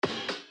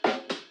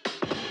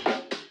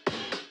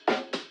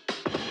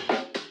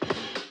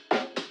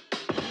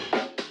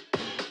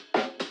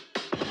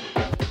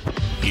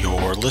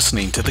You're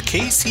listening to the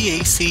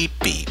KCAC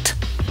Beat.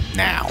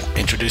 Now,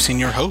 introducing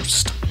your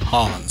host,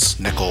 Hans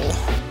Nickel.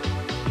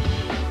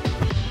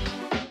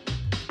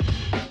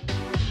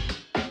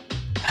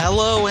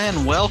 Hello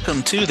and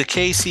welcome to the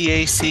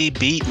KCAC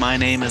Beat. My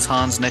name is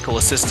Hans Nickel,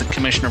 Assistant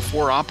Commissioner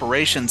for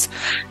Operations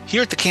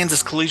here at the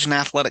Kansas Collegiate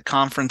Athletic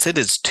Conference. It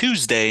is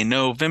Tuesday,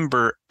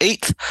 November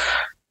 8th,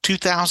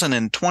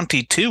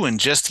 2022, and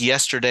just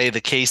yesterday the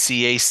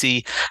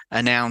KCAC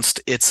announced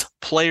its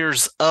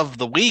Players of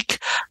the Week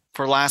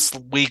for last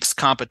week's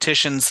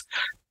competitions.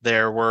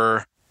 There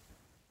were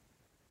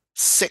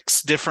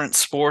 6 different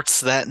sports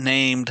that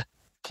named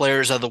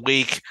Players of the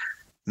Week: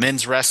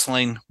 men's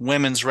wrestling,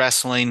 women's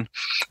wrestling,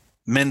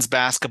 men's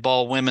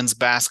basketball, women's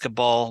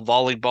basketball,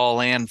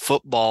 volleyball, and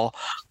football,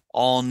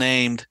 all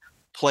named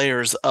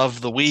Players of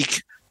the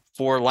Week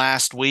for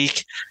last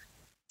week.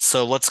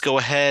 So let's go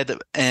ahead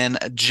and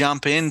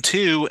jump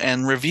into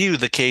and review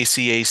the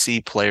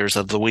KCAC Players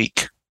of the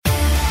Week.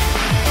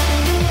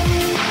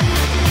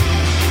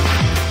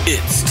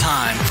 It's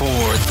time for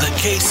the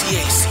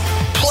KCAC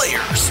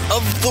Players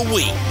of the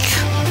Week.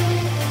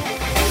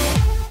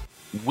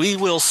 We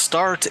will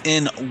start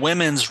in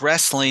women's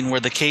wrestling, where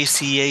the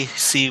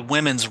KCAC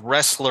Women's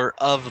Wrestler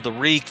of the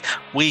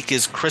Week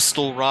is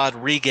Crystal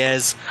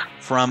Rodriguez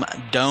from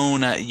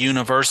Doane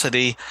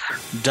University.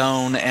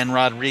 Doane and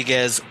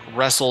Rodriguez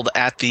wrestled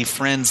at the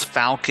Friends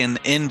Falcon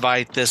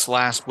Invite this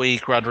last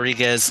week.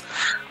 Rodriguez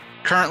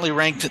currently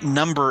ranked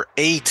number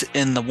 8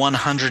 in the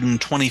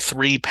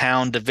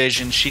 123-pound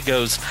division. She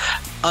goes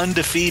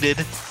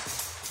undefeated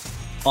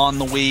on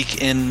the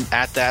week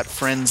at that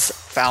Friends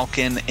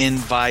Falcon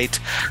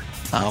Invite,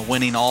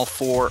 winning all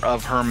 4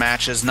 of her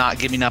matches, not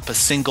giving up a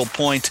single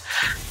point.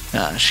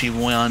 She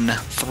won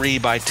 3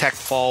 by tech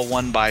fall,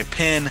 1 by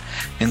pin,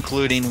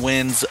 including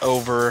wins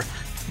over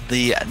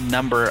the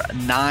number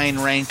 9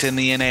 ranked in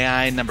the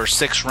NAI, number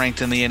 6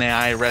 ranked in the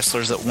NAI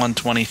wrestlers at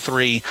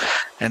 123.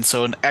 And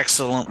so an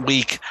excellent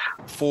week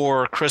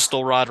for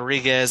Crystal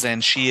Rodriguez,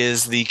 and she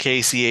is the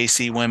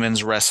KCAC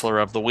Women's Wrestler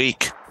of the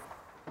Week.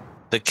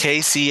 The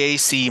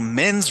KCAC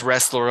Men's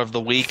Wrestler of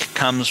the Week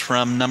comes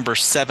from number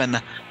 7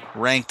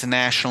 ranked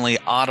nationally,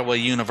 Ottawa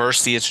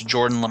University. It's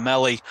Jordan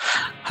Lamelli,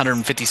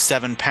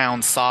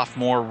 157-pound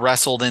sophomore,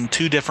 wrestled in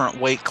 2 different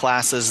weight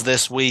classes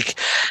this week.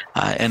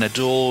 In a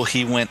duel,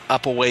 he went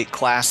up a weight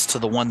class to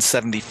the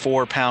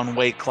 174-pound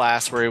weight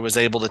class, where he was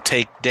able to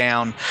take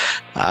down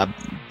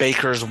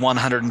Baker's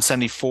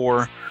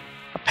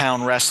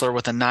 174-pound wrestler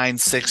with a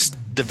 9-6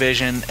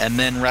 division, and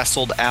then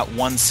wrestled at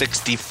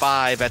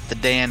 165 at the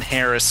Dan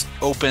Harris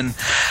Open,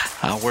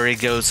 where he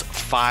goes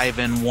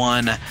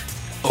 5-1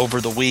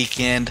 over the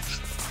weekend.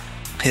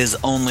 His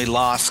only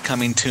loss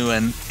coming to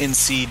an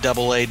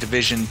NCAA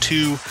Division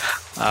II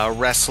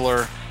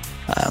wrestler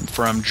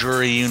from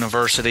Drury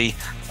University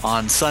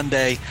on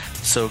Sunday.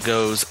 So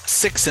goes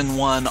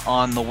 6-1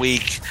 on the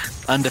week,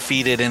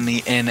 undefeated in the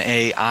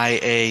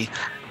NAIA,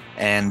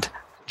 and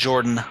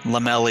Jordan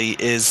Lamelli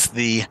is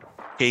the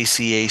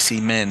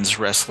KCAC Men's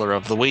Wrestler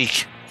of the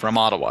Week from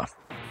Ottawa.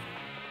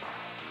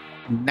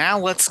 Now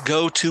let's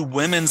go to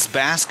women's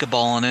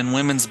basketball. And in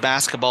women's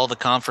basketball, the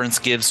conference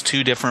gives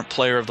 2 different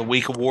Player of the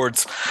Week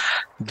awards.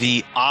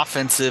 The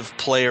Offensive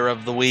Player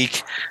of the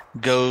Week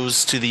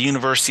goes to the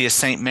University of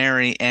St.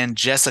 Mary and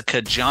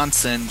Jessica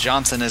Johnson.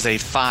 Johnson is a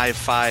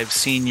 5'5"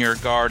 senior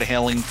guard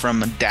hailing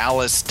from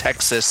Dallas,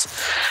 Texas.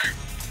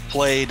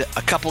 Played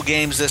a couple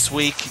games this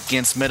week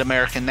against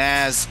Mid-American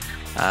Naz.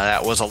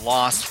 That was a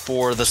loss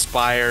for the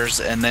Spires,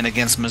 and then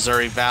against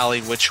Missouri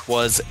Valley, which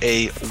was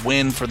a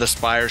win for the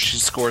Spires. She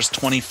scores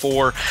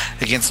 24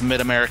 against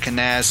Mid-American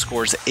Naz,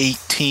 scores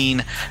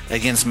 18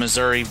 against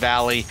Missouri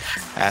Valley.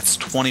 That's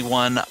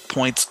 21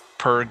 points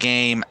per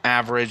game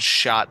average,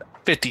 shot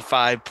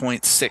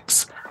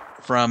 55.6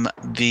 from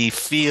the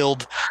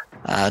field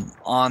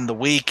on the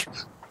week.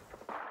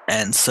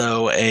 And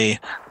so a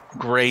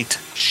great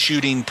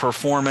shooting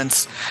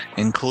performance,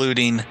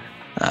 including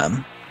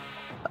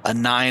a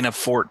 9 of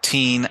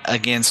 14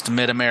 against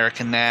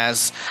Mid-American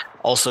Naz.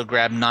 Also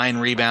grabbed 9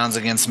 rebounds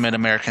against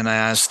Mid-American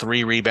Naz,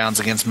 3 rebounds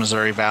against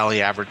Missouri Valley,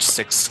 averaged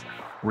 6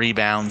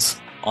 rebounds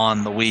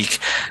on the week.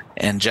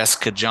 And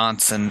Jessica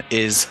Johnson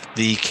is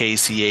the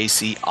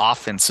KCAC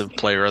Offensive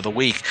Player of the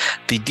Week.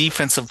 The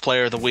Defensive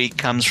Player of the Week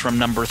comes from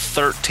number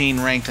 13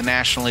 ranked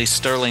nationally,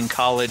 Sterling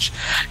College.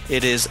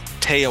 It is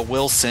Taya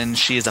Wilson.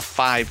 She is a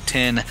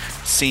 5'10"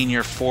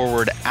 senior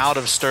forward out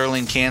of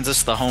Sterling,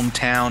 Kansas, the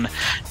hometown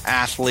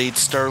athlete.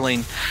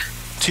 Sterling,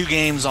 2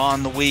 games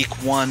on the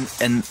week, won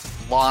and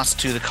lost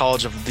to the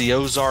College of the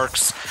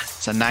Ozarks.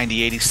 It's a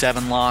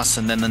 90-87 loss,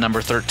 and then the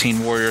number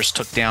 13 Warriors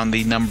took down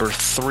the number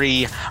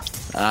 3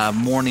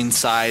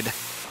 Morningside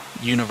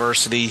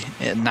University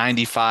at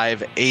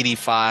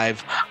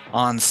 95-85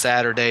 on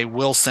Saturday.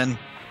 Wilson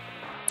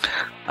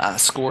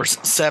scores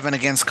 7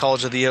 against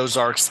College of the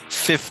Ozarks,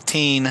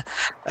 15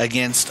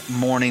 against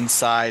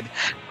Morningside,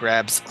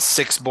 grabs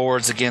 6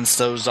 boards against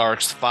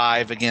Ozarks,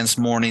 5 against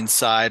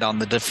Morningside on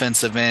the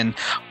defensive end,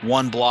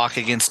 1 block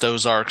against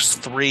Ozarks,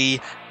 3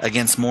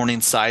 against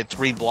Morningside,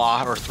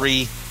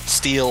 3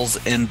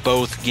 steals in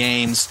both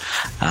games.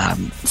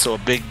 So a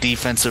big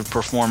defensive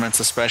performance,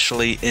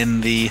 especially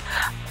in the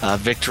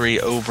victory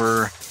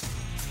over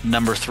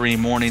number 3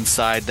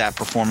 Morningside. That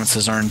performance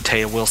has earned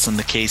Taya Wilson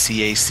the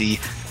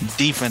KCAC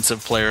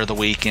Defensive Player of the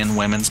Week in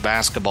women's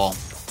basketball.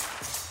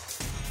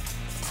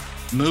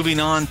 Moving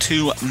on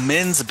to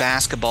men's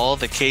basketball,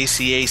 the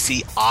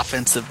KCAC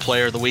Offensive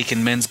Player of the Week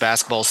in men's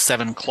basketball,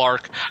 Seven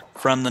Clark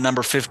from the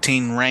number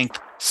 15 ranked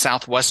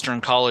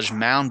Southwestern College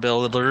Mound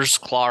Builders.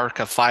 Clark,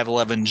 a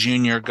 5'11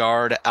 junior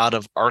guard out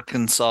of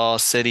Arkansas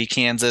City,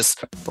 Kansas,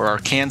 or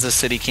Kansas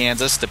City,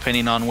 Kansas,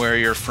 depending on where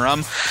you're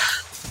from.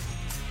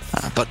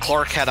 But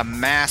Clark had a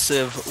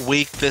massive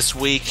week this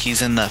week.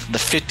 He's in the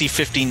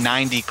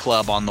 50-50-90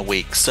 club on the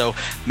week. So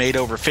made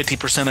over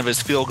 50% of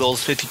his field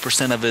goals,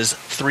 50% of his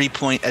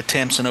three-point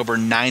attempts, and over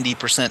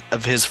 90%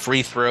 of his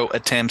free throw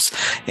attempts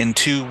in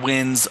 2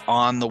 wins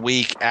on the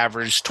week.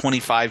 Averaged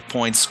 25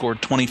 points,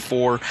 scored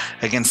 24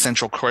 against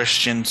Central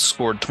Christian,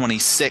 scored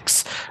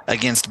 26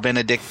 against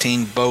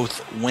Benedictine,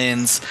 both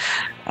wins.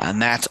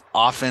 And that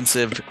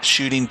offensive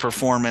shooting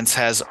performance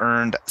has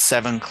earned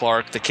Seven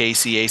Clark the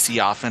KCAC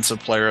Offensive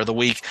Player of the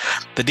Week.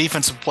 The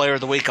Defensive Player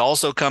of the Week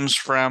also comes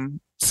from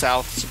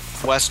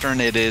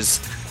Southwestern. It is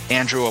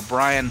Andrew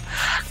O'Brien,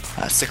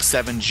 a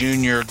 6'7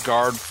 junior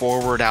guard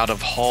forward out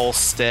of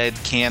Halstead,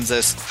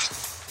 Kansas.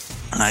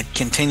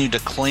 Continued to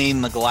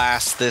clean the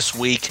glass this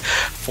week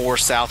for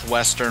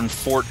Southwestern.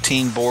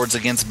 14 boards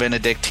against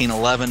Benedictine,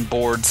 11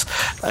 boards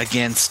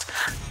against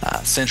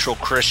Central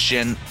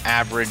Christian,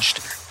 averaged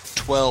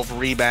 12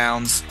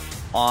 rebounds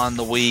on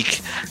the week,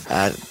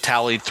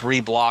 tallied 3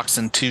 blocks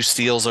and 2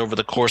 steals over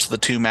the course of the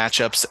 2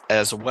 matchups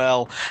as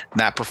well. And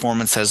that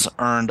performance has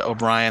earned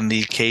O'Brien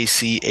the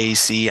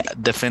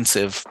KCAC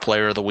Defensive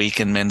Player of the Week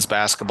in men's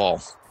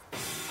basketball.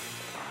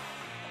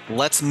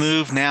 Let's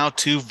move now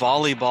to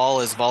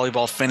volleyball, as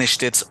volleyball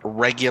finished its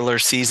regular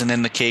season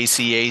in the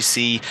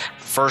KCAC.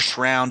 First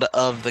round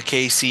of the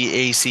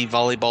KCAC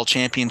Volleyball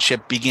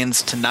Championship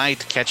begins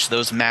tonight. Catch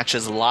those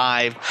matches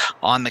live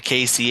on the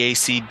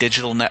KCAC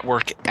Digital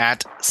Network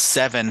at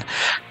 7.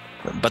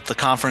 But the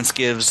conference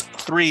gives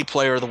 3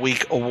 Player of the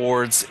Week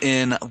awards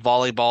in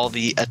volleyball.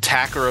 The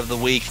Attacker of the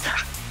Week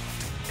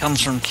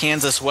comes from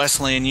Kansas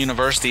Wesleyan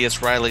University.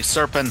 It's Riley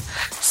Serpin,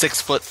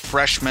 6-foot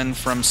freshman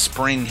from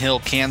Spring Hill,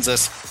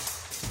 Kansas.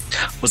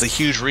 Was a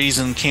huge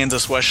reason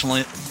Kansas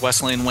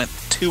Wesleyan went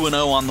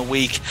 2-0 on the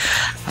week.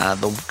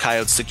 The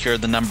Coyotes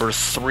secured the number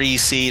 3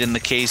 seed in the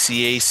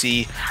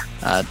KCAC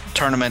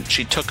tournament.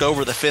 She took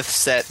over the 5th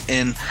set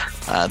in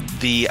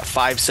the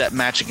 5-set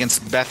match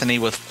against Bethany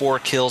with 4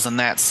 kills in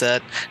that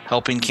set,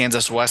 helping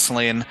Kansas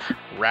Wesleyan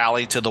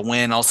rally to the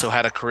win. Also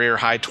had a career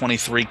high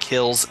 23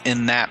 kills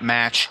in that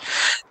match.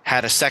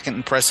 Had a second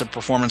impressive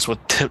performance with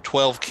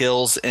 12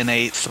 kills in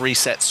a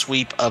 3-set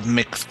sweep of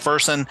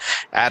McPherson.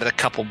 Added a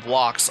couple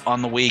blocks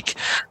on the week,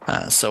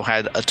 so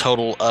had a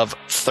total of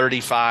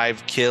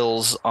 35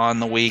 kills on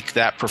the week.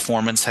 That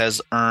performance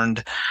has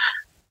earned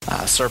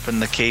Serpin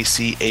the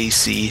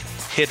KCAC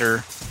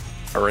Hitter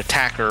or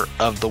Attacker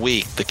of the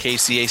Week. The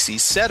KCAC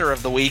Setter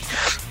of the Week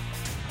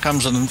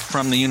comes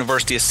from the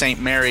University of St.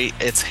 Mary.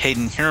 It's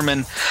Hayden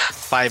Hierman,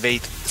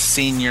 5'8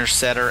 senior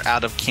setter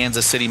out of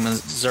Kansas City,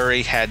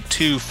 Missouri. Had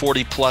 2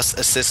 40-plus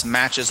assist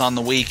matches on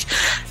the week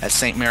as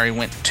St. Mary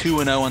went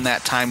 2-0 in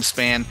that time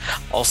span.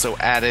 Also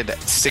added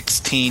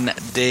 16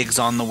 digs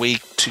on the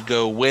week to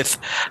go with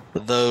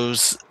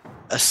those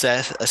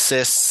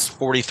assists,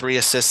 43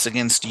 assists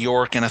against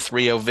York in a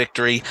 3-0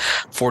 victory,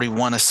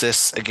 41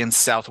 assists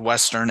against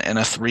Southwestern in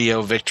a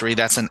 3-0 victory.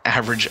 That's an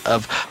average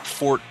of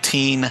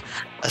 14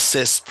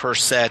 assists per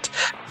set.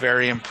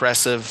 Very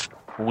impressive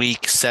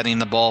week setting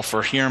the ball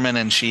for Hierman,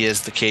 and she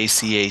is the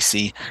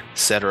KCAC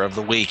Setter of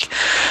the Week.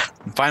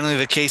 And finally,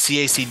 the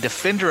KCAC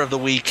Defender of the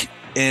Week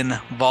in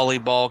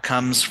volleyball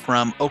comes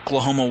from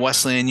Oklahoma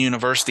Wesleyan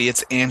University.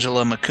 It's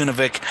Angela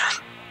Makunovic,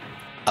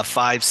 a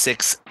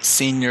 5'6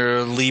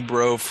 senior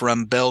libero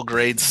from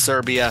Belgrade,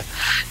 Serbia.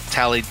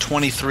 Tallied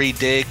 23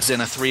 digs in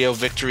a 3-0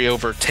 victory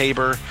over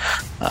Tabor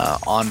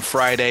on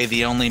Friday,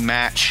 the only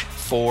match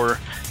for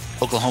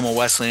Oklahoma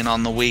Wesleyan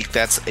on the week.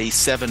 That's a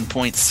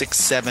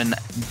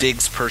 7.67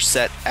 digs per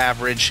set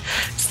average.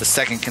 It's the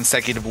second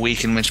consecutive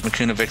week in which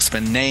Makunovic's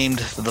been named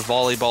the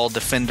Volleyball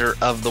Defender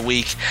of the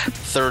Week,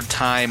 3rd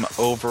time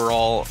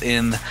overall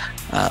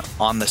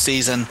on the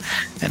season.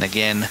 And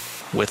again,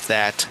 with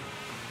that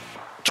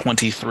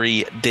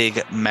 23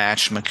 dig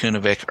match,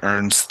 Makunovic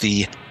earns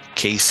the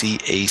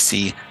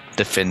KCAC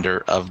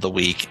Defender of the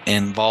Week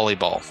in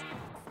volleyball.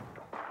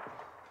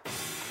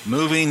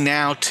 Moving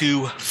now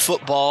to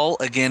football.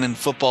 Again, in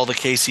football, the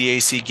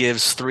KCAC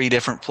gives 3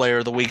 different Player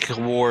of the Week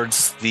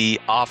awards: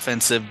 the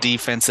Offensive,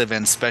 Defensive,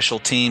 and Special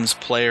Teams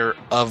Player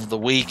of the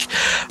Week.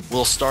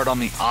 We'll start on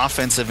the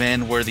offensive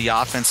end, where the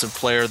Offensive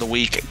Player of the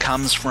Week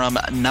comes from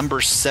number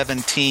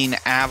 17,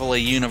 Avila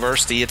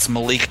University. It's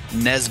Malik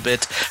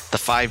Nesbitt, the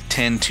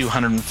 5'10",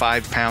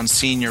 205-pound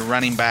senior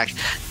running back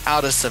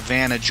out of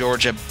Savannah,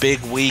 Georgia.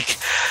 Big week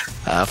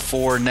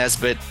for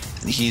Nesbitt.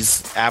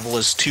 He's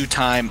Avila's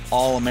 2-time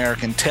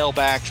All-American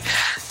tailback.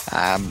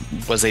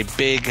 Was a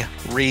big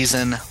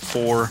reason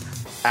for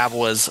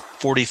Avila's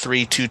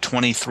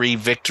 43-23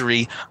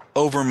 victory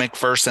over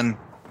McPherson.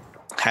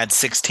 Had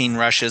 16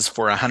 rushes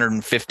for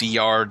 150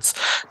 yards.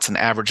 It's an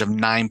average of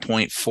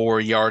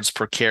 9.4 yards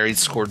per carry.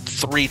 Scored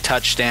 3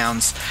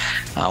 touchdowns.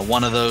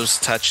 One of those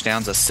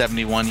touchdowns, a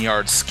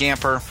 71-yard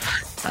scamper.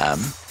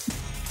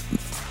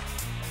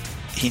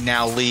 He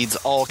now leads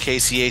all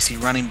KCAC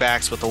running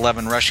backs with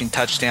 11 rushing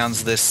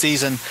touchdowns this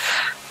season.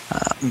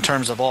 In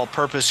terms of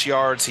all-purpose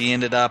yards, he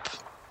ended up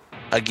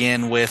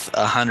again with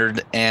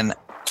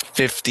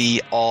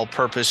 150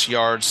 all-purpose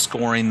yards,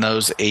 scoring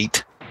those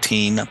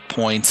 18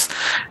 points.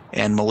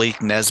 And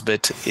Malik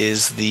Nesbitt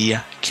is the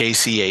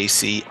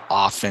KCAC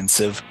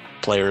Offensive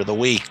Player of the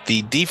Week.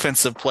 The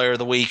Defensive Player of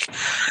the Week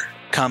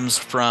comes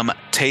from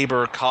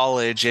Tabor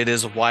College. It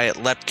is Wyatt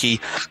Lepke,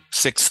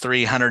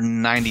 6'3",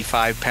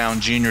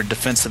 195-pound junior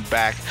defensive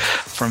back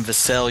from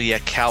Visalia,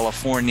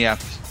 California.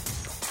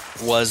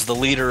 Was the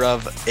leader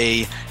of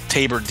a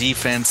Tabor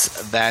defense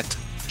that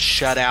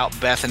shut out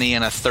Bethany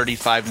in a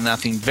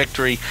 35-0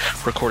 victory.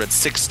 Recorded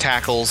 6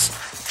 tackles,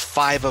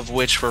 5 of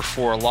which were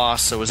for a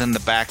loss, so was in the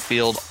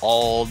backfield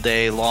all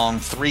day long.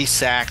 3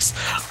 sacks.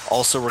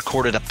 Also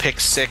recorded a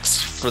pick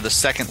 6 for the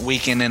second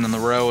weekend in a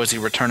row as he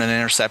returned an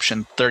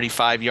interception,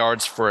 35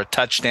 yards for a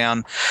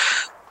touchdown.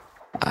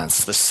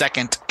 It's the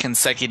second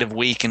consecutive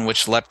week in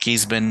which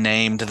Lepke's been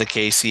named the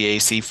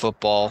KCAC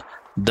Football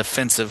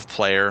Defensive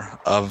Player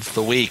of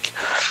the Week.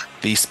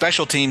 The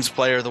Special Teams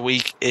Player of the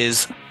Week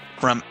is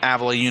from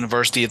Avila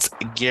University. It's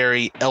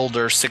Gary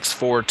Elder,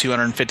 6'4",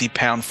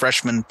 250-pound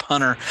freshman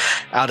punter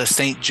out of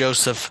St.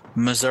 Joseph,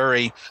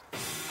 Missouri.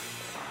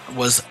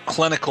 Was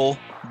clinical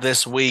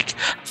this week.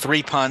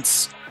 3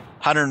 punts,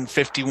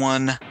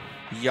 151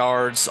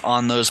 yards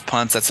on those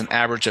punts. That's an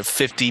average of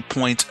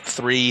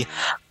 50.3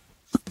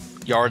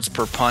 yards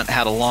per punt.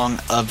 Had a long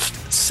of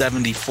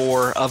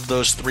 74 of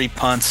those 3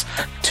 punts.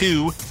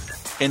 2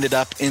 ended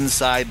up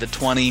inside the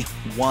 20.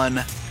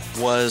 1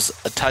 was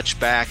a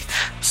touchback,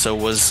 so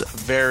was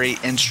very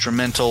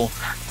instrumental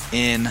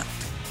in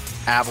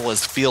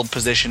Avila's field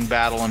position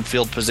battle and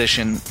field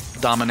position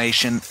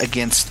domination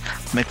against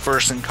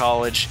McPherson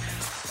College,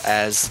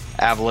 as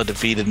Avila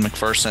defeated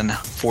McPherson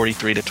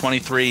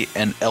 43-23,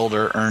 and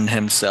Elder earned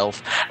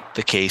himself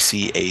the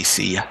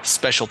KCAC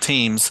Special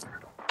Teams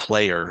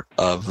Player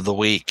of the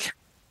Week.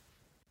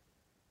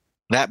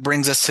 That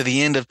brings us to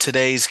the end of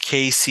today's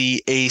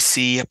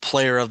KCAC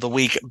Player of the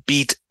Week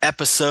Beat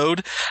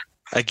episode.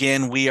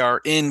 Again, we are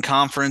in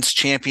conference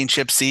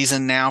championship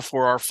season now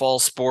for our fall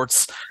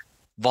sports.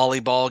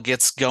 Volleyball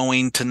gets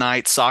going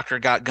tonight. Soccer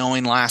got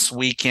going last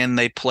weekend.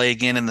 They play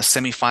again in the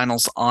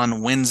semifinals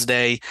on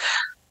Wednesday.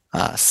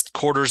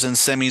 Quarters and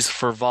semis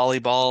for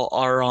volleyball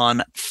are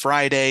on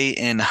Friday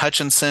in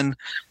Hutchinson.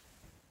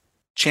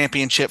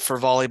 Championship for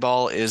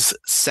volleyball is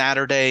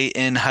Saturday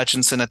in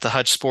Hutchinson at the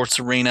Hutch Sports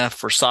Arena.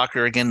 For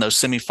soccer, again, those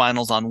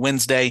semifinals on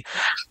Wednesday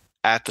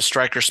at the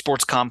Stryker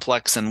Sports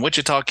Complex in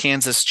Wichita,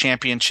 Kansas.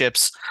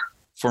 Championships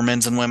for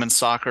men's and women's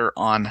soccer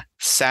on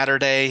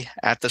Saturday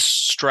at the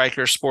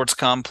Stryker Sports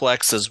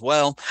Complex as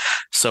well.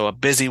 So a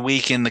busy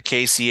week in the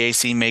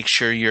KCAC. Make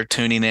sure you're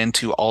tuning in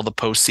to all the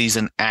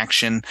postseason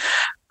action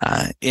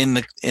in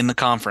the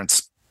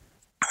conference.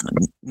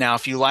 Now,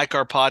 if you like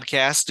our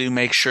podcast, do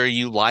make sure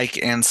you like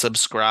and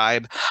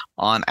subscribe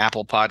on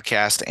Apple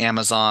Podcast,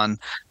 Amazon,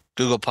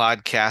 Google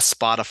Podcasts,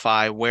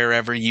 Spotify,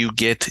 wherever you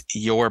get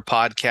your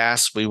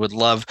podcasts. We would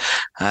love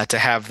to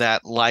have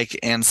that like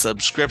and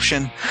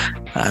subscription.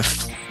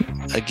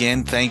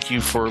 Again, thank you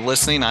for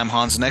listening. I'm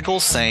Hans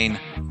Nichols saying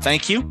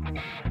thank you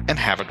and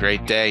have a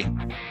great day.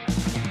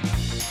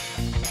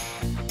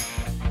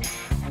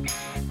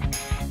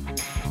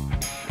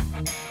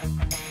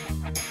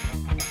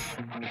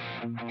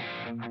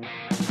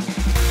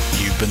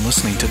 You've been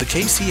listening to the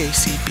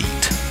KCAC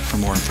Beat. For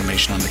more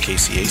information on the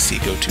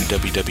KCAC, go to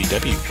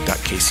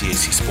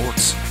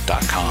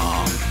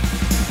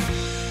www.kcacsports.com.